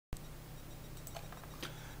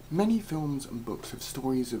Many films and books have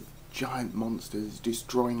stories of giant monsters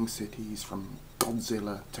destroying cities, from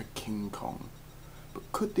Godzilla to King Kong.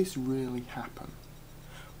 But could this really happen?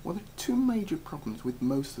 Well, there are two major problems with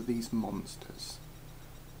most of these monsters.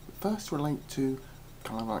 The first relate to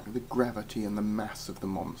kind of like the gravity and the mass of the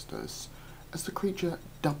monsters. As the creature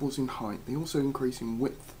doubles in height, they also increase in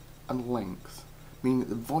width and length, meaning that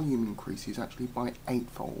the volume increases actually by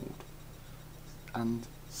eightfold. And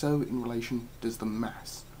so in relation does the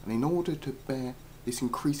mass. And in order to bear this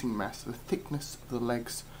increasing mass, the thickness of the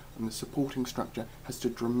legs and the supporting structure has to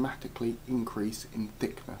dramatically increase in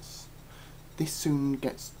thickness. This soon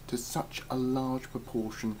gets to such a large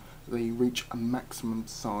proportion that they reach a maximum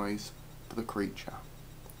size for the creature.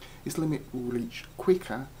 This limit will reach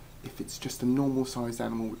quicker if it's just a normal sized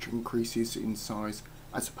animal which increases in size,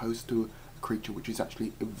 as opposed to a creature which is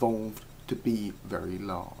actually evolved to be very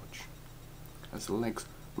large, as the legs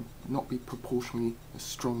would not be proportionally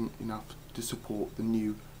strong enough to support the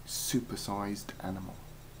new supersized animal.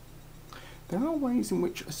 There are ways in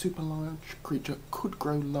which a super large creature could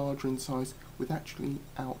grow larger in size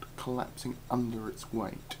without collapsing under its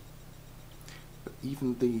weight. But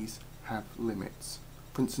even these have limits.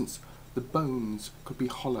 For instance, the bones could be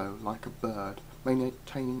hollow like a bird,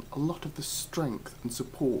 maintaining a lot of the strength and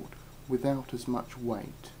support without as much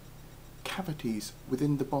weight. Cavities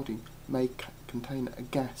within the body may contain a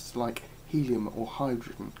gas like helium or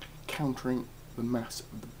hydrogen, countering the mass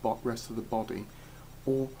of the rest of the body,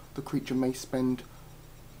 or the creature may spend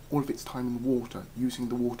all of its time in water, using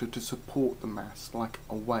the water to support the mass like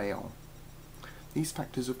a whale. These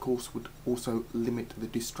factors, of course, would also limit the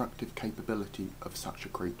destructive capability of such a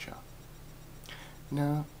creature.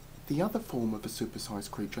 Now, the other form of a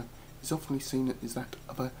supersized creature is often seen as that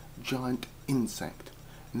of a giant insect,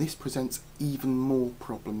 and this presents even more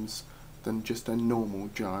problems than just a normal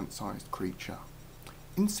giant-sized creature.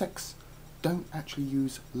 Insects don't actually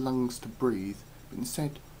use lungs to breathe, but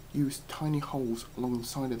instead use tiny holes along the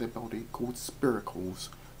side of their body called spiracles,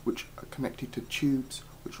 which are connected to tubes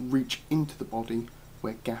which reach into the body,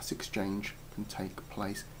 where gas exchange can take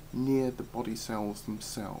place near the body cells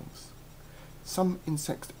themselves. Some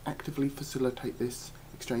insects actively facilitate this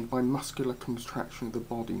exchange by muscular contraction of the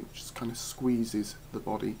body, which just kind of squeezes the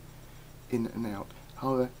body in and out.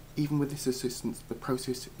 However, even with this assistance, the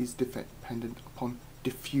process is dependent upon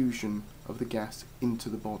diffusion of the gas into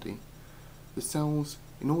the body. The cells,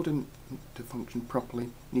 in order to function properly,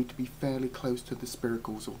 need to be fairly close to the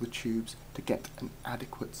spiracles or the tubes to get an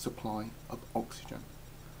adequate supply of oxygen.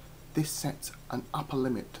 This sets an upper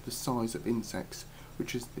limit to the size of insects,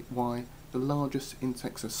 which is why the largest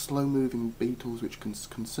insects are slow-moving beetles which can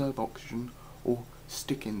conserve oxygen, or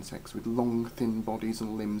stick insects with long, thin bodies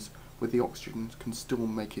and limbs where the oxygen can still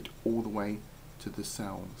make it all the way to the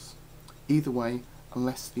cells. Either way,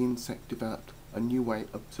 unless the insect developed a new way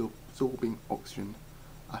of absorbing oxygen,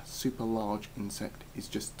 a super large insect is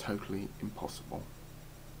just totally impossible.